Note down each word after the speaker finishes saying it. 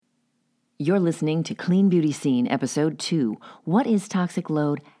You're listening to Clean Beauty Scene, Episode 2. What is toxic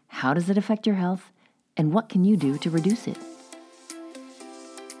load? How does it affect your health? And what can you do to reduce it?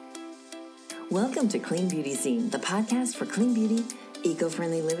 Welcome to Clean Beauty Scene, the podcast for clean beauty,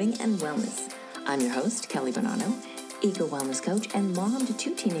 eco-friendly living, and wellness. I'm your host, Kelly Bonanno, eco-wellness coach and mom to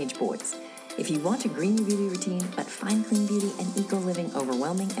 2 teenage boys. If you want to green your beauty routine but find clean beauty and eco-living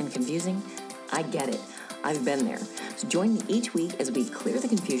overwhelming and confusing, I get it. I've been there. So join me each week as we clear the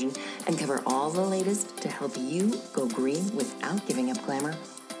confusion and cover all the latest to help you go green without giving up glamour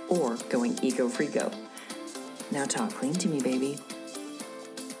or going eco-freako. Now talk clean to me, baby.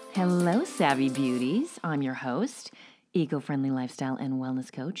 Hello, Savvy Beauties. I'm your host, eco-friendly lifestyle and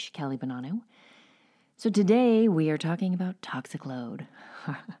wellness coach, Kelly Bonanno. So today we are talking about toxic load.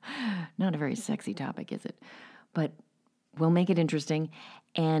 Not a very sexy topic, is it? But we'll make it interesting,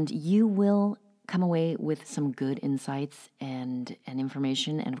 and you will come away with some good insights and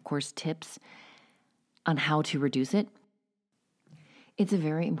information and, of course, tips on how to reduce it. It's a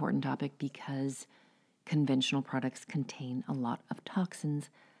very important topic because conventional products contain a lot of toxins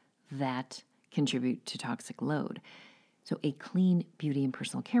that contribute to toxic load. So a clean beauty and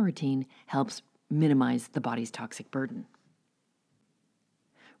personal care routine helps minimize the body's toxic burden.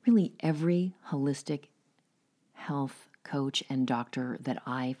 Really, every holistic health coach and doctor that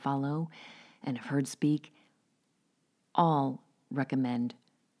I follow and have heard speak all recommend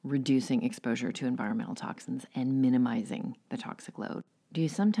reducing exposure to environmental toxins and minimizing the toxic load. Do you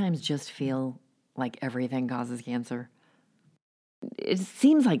sometimes just feel like everything causes cancer? It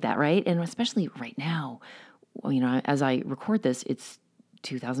seems like that, right? And especially right now, as I record this, it's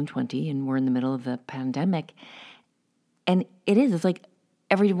 2020 and we're in the middle of the pandemic. And it's like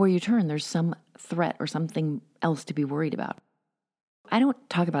everywhere you turn, there's some threat or something else to be worried about. I don't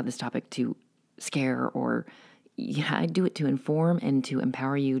talk about this topic to scare I do it to inform and to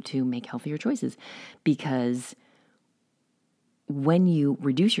empower you to make healthier choices, because when you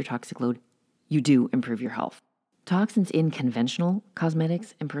reduce your toxic load, you do improve your health. Toxins in conventional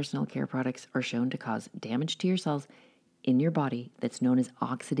cosmetics and personal care products are shown to cause damage to your cells in your body that's known as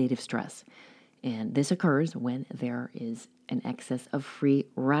oxidative stress. And this occurs when there is an excess of free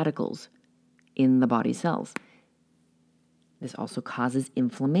radicals in the body cells. This also causes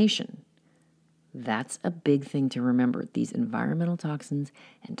inflammation. That's a big thing to remember. These environmental toxins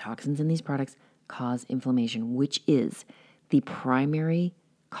and toxins in these products cause inflammation, which is the primary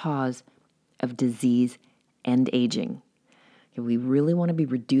cause of disease and aging. Okay, we really want to be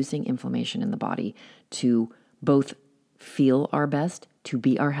reducing inflammation in the body to both feel our best, to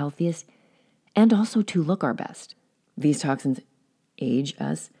be our healthiest, and also to look our best. These toxins age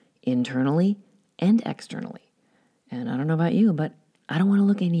us internally and externally. And I don't know about you, but I don't want to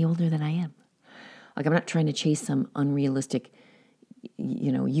look any older than I am. Like, I'm not trying to chase some unrealistic,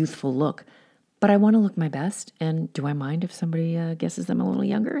 youthful look, but I want to look my best. And do I mind if somebody guesses I'm a little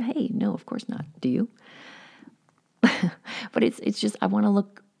younger? Hey, no, of course not. Do you? But it's just, I want to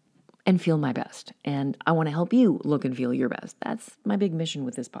look and feel my best. And I want to help you look and feel your best. That's my big mission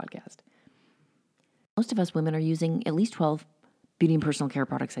with this podcast. Most of us women are using at least 12 beauty and personal care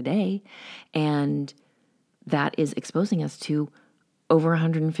products a day. And that is exposing us to over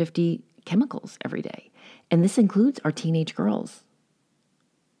 150 chemicals every day. And this includes our teenage girls,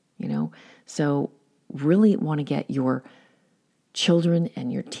 So really want to get your children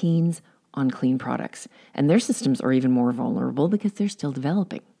and your teens on clean products. And their systems are even more vulnerable because they're still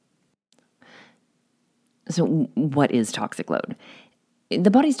developing. So what is toxic load?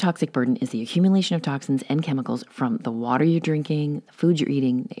 The body's toxic burden is the accumulation of toxins and chemicals from the water you're drinking, the food you're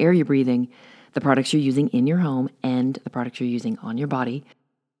eating, the air you're breathing, the products you're using in your home, and the products you're using on your body.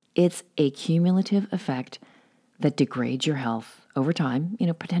 It's a cumulative effect that degrades your health over time,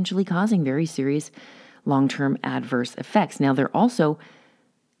 potentially causing very serious long-term adverse effects. Now, there are also,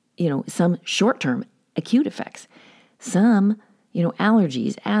 some short-term acute effects. Some,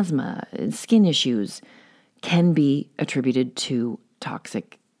 allergies, asthma, skin issues can be attributed to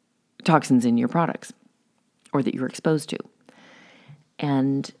toxins in your products or that you're exposed to.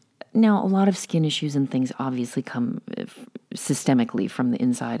 And now, a lot of skin issues and things obviously come systemically from the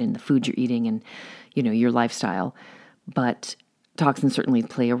inside and the food you're eating and, your lifestyle. But toxins certainly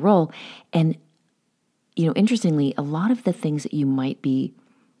play a role. And, interestingly, a lot of the things that you might be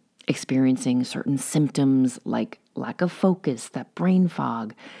experiencing, certain symptoms like lack of focus, that brain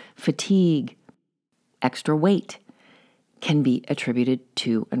fog, fatigue, extra weight, can be attributed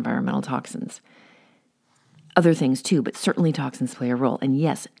to environmental toxins. Other things too, but certainly toxins play a role. And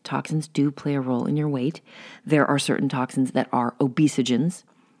yes, toxins do play a role in your weight. There are certain toxins that are obesogens,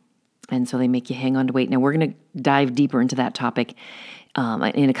 and so they make you hang on to weight. Now, we're going to dive deeper into that topic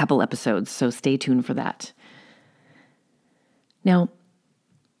in a couple episodes, so stay tuned for that. Now,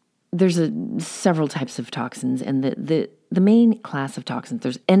 there's several types of toxins, and the main class of toxins,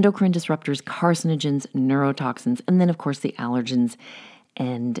 there's endocrine disruptors, carcinogens, neurotoxins, and then, of course, the allergens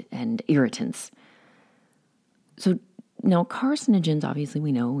and irritants. So now carcinogens, obviously,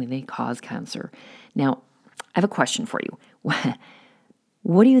 we know they cause cancer. Now, I have a question for you.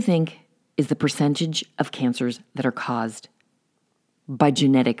 What do you think is the percentage of cancers that are caused by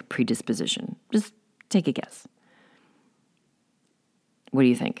genetic predisposition? Just take a guess. What do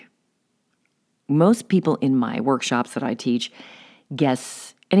you think? Most people in my workshops that I teach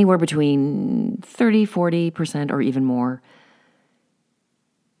guess anywhere between 30, 40%, or even more.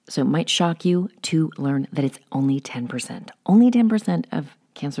 So it might shock you to learn that it's only 10%. Only 10% of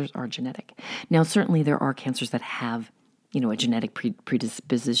cancers are genetic. Now, certainly there are cancers that have, a genetic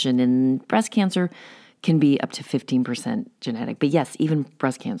predisposition, and breast cancer can be up to 15% genetic. But yes, even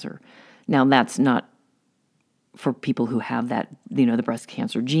breast cancer. Now, that's not for people who have that, the breast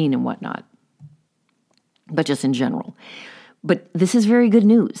cancer gene and whatnot, but just in general. But this is very good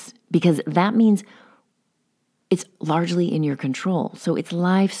news, because that means it's largely in your control. So it's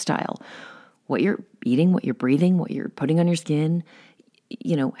lifestyle, what you're eating, what you're breathing, what you're putting on your skin,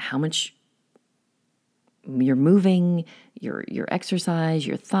 how much you're moving, your exercise,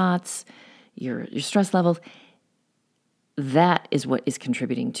 your thoughts, your stress levels. That is what is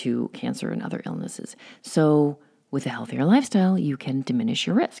contributing to cancer and other illnesses. So with a healthier lifestyle, you can diminish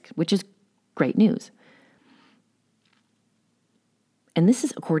your risk, which is great news. And this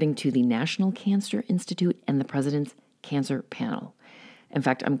is according to the National Cancer Institute and the President's Cancer Panel. In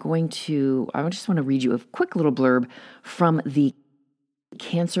fact, I just want to read you a quick little blurb from the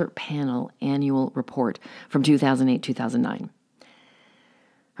Cancer Panel Annual Report from 2008-2009.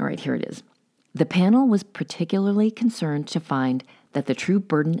 All right, here it is. The panel was particularly concerned to find that the true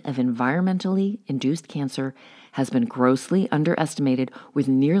burden of environmentally induced cancer has been grossly underestimated, with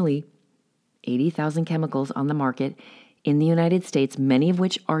nearly 80,000 chemicals on the market in the United States, many of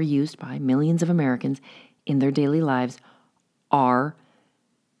which are used by millions of Americans in their daily lives, are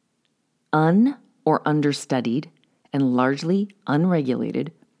or understudied and largely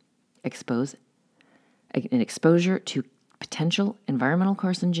unregulated. Exposure to potential environmental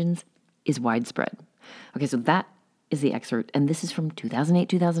carcinogens is widespread. Okay, so that is the excerpt, and this is from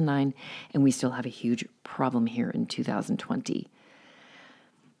 2008-2009, and we still have a huge problem here in 2020.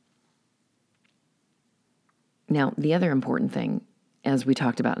 Now, the other important thing, as we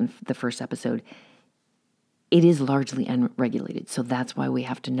talked about in the first episode, it is largely unregulated. So that's why we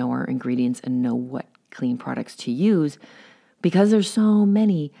have to know our ingredients and know what clean products to use, because there's so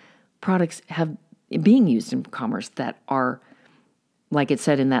many products being used in commerce that are, like it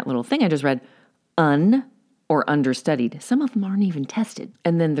said in that little thing I just read, or understudied. Some of them aren't even tested.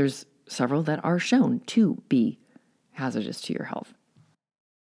 And then there's several that are shown to be hazardous to your health.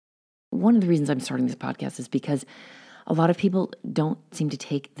 One of the reasons I'm starting this podcast is because a lot of people don't seem to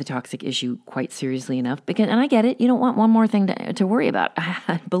take the toxic issue quite seriously enough. And I get it. You don't want one more thing to worry about.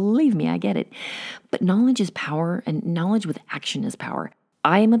 Believe me, I get it. But knowledge is power, and knowledge with action is power.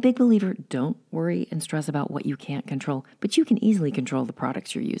 I am a big believer, don't worry and stress about what you can't control, but you can easily control the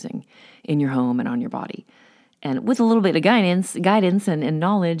products you're using in your home and on your body. And with a little bit of guidance and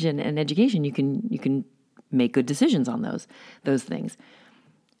knowledge and education, you can make good decisions on those things.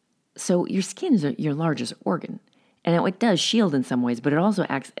 So your skin is your largest organ, and it does shield in some ways, but it also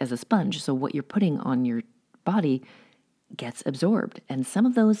acts as a sponge. So what you're putting on your body gets absorbed, and some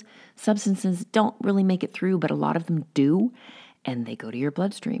of those substances don't really make it through, but a lot of them do, and they go to your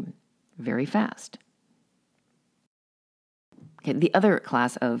bloodstream very fast. Okay, the other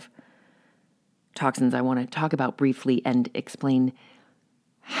class of toxins I want to talk about briefly and explain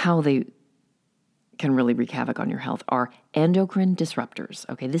how they can really wreak havoc on your health are endocrine disruptors.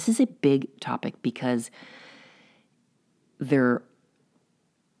 Okay, this is a big topic because they're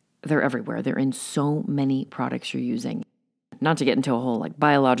everywhere. They're in so many products you're using. Not to get into a whole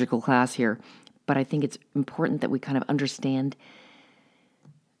biological class here, but I think it's important that we kind of understand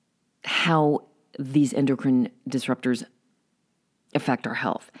how these endocrine disruptors affect our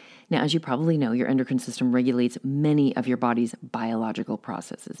health. Now, as you probably know, your endocrine system regulates many of your body's biological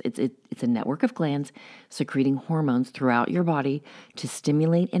processes. It's a network of glands secreting hormones throughout your body to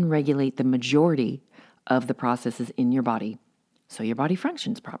stimulate and regulate the majority of the processes in your body, so your body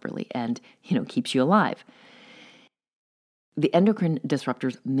functions properly and, keeps you alive. The endocrine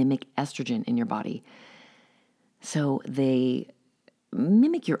disruptors mimic estrogen in your body. So they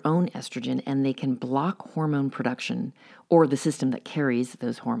mimic your own estrogen, and they can block hormone production or the system that carries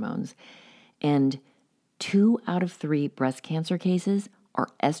those hormones. And 2 out of 3 breast cancer cases are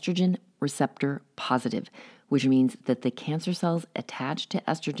estrogen receptor positive, which means that the cancer cells attach to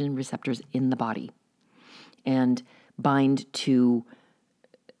estrogen receptors in the body and bind to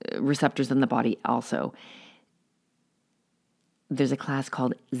receptors in the body also. There's a class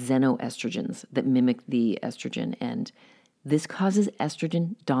called xenoestrogens that mimic the estrogen, and this causes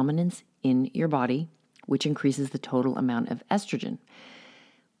estrogen dominance in your body, which increases the total amount of estrogen.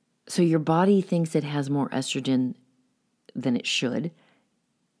 So your body thinks it has more estrogen than it should.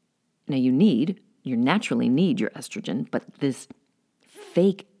 Now you naturally need your estrogen, but this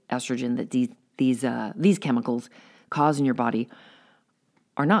fake estrogen that these chemicals cause in your body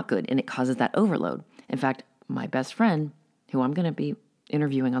are not good, and it causes that overload. In fact, my best friend, who I'm going to be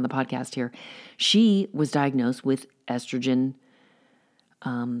interviewing on the podcast here, she was diagnosed with estrogen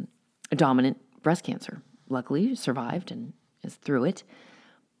dominant breast cancer. Luckily, survived and is through it.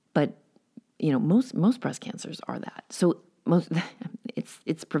 But most breast cancers are that. So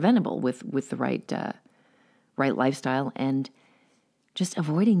it's preventable with the right lifestyle and just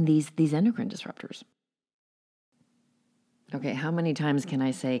avoiding these endocrine disruptors. Okay, how many times can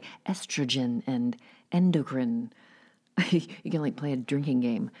I say estrogen and endocrine? You can play a drinking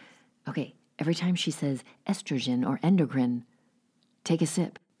game. Okay, every time she says estrogen or endocrine, take a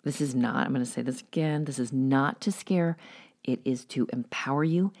sip. I'm going to say this again, this is not to scare. It is to empower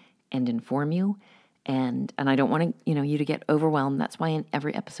you and inform you. And I don't want you to get overwhelmed. That's why in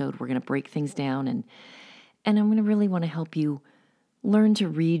every episode we're going to break things down and I'm going to really want to help you learn to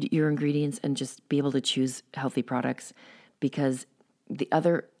read your ingredients and just be able to choose healthy products, because the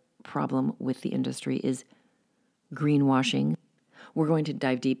other problem with the industry is greenwashing. We're going to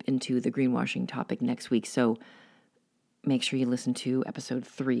dive deep into the greenwashing topic next week, so make sure you listen to episode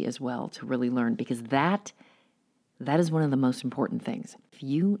 3 as well to really learn, because that is one of the most important things. If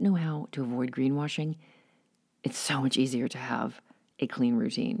you know how to avoid greenwashing, it's so much easier to have a clean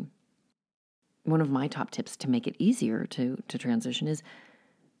routine. One of my top tips to make it easier to transition is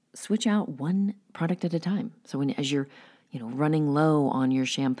switch out one product at a time. So as you're running low on your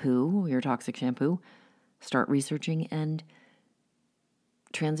shampoo, your toxic shampoo, start researching and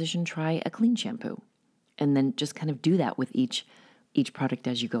try a clean shampoo. And then just kind of do that with each product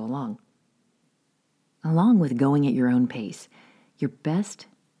as you go along. Along with going at your own pace, your best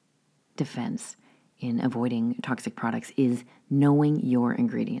defense in avoiding toxic products is knowing your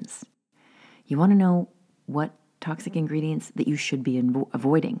ingredients. You want to know what toxic ingredients that you should be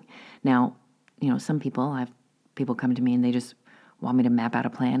avoiding. Now, some people, I have people come to me and they just want me to map out a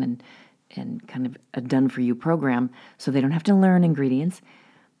plan and kind of a done-for-you program so they don't have to learn ingredients.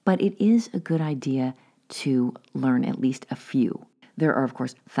 But it is a good idea to learn at least a few. There are, of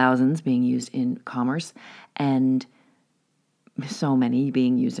course, thousands being used in commerce and so many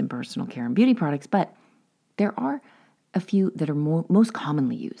being used in personal care and beauty products, but there are a few that are most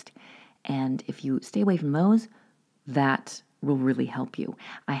commonly used. And if you stay away from those, that will really help you.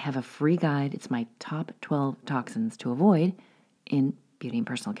 I have a free guide. It's my top 12 toxins to avoid in beauty and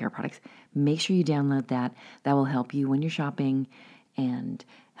personal care products. Make sure you download that. That will help you when you're shopping and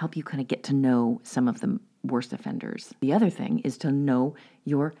help you kind of get to know some of the worst offenders. The other thing is to know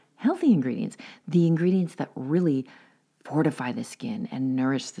your healthy ingredients, the ingredients that really fortify the skin and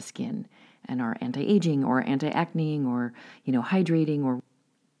nourish the skin and are anti-aging or anti-acne or, hydrating or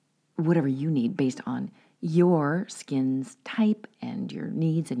whatever you need based on your skin's type and your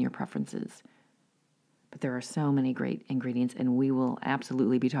needs and your preferences. But there are so many great ingredients, and we will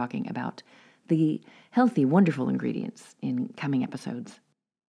absolutely be talking about the healthy, wonderful ingredients in coming episodes.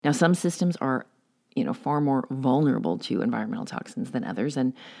 Now, some systems are, far more vulnerable to environmental toxins than others,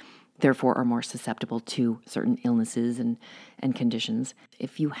 and therefore are more susceptible to certain illnesses and conditions.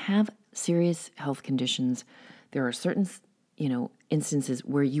 If you have serious health conditions, there are certain, instances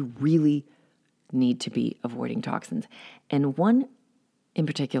where you really need to be avoiding toxins. And one in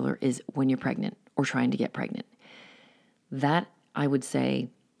particular is when you're pregnant or trying to get pregnant. That, I would say,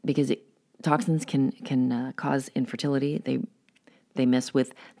 because toxins can cause infertility. They mess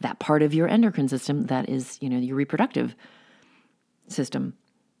with that part of your endocrine system that is, your reproductive system.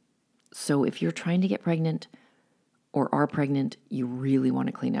 So if you're trying to get pregnant or are pregnant, you really want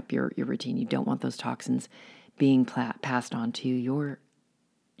to clean up your routine. You don't want those toxins being passed on to your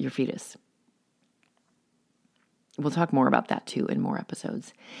fetus. We'll talk more about that too in more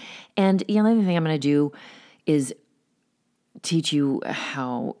episodes. And the other thing I'm going to do is teach you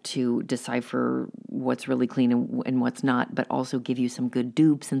how to decipher what's really clean and what's not, but also give you some good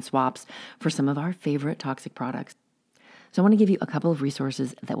dupes and swaps for some of our favorite toxic products. So I want to give you a couple of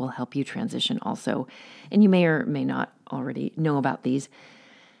resources that will help you transition also. And you may or may not already know about these.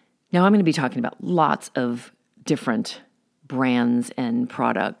 Now, I'm going to be talking about lots of different brands and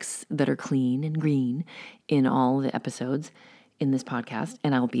products that are clean and green in all the episodes in this podcast.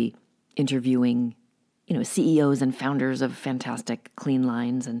 And I'll be interviewing, CEOs and founders of fantastic clean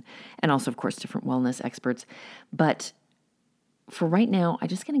lines and also, of course, different wellness experts. But for right now, I'm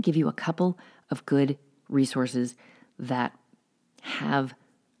just going to give you a couple of good resources that have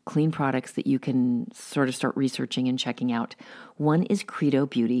clean products that you can sort of start researching and checking out. One is Credo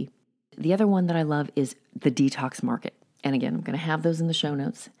Beauty. The other one that I love is the Detox Market. And again, I'm going to have those in the show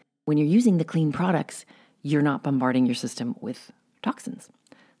notes. When you're using the clean products, you're not bombarding your system with toxins.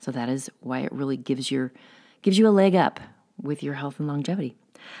 So that is why it really gives you a leg up with your health and longevity.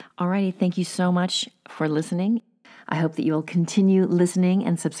 Alrighty, thank you so much for listening. I hope that you'll continue listening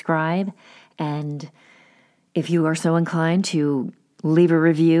and subscribe. And if you are so inclined to leave a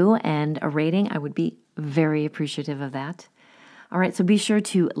review and a rating, I would be very appreciative of that. All right, so be sure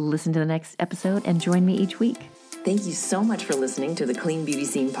to listen to the next episode and join me each week. Thank you so much for listening to the Clean Beauty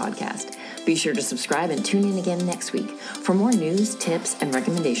Scene podcast. Be sure to subscribe and tune in again next week. For more news, tips, and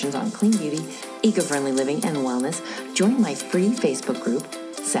recommendations on clean beauty, eco-friendly living, and wellness, join my free Facebook group,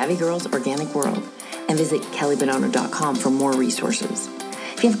 Savvy Girls Organic World, and visit kellybonono.com for more resources.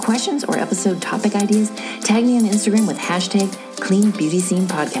 If you have questions or episode topic ideas, tag me on Instagram with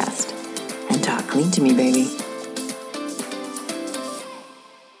 #CleanBeautyScenePodcast. And talk clean to me, baby.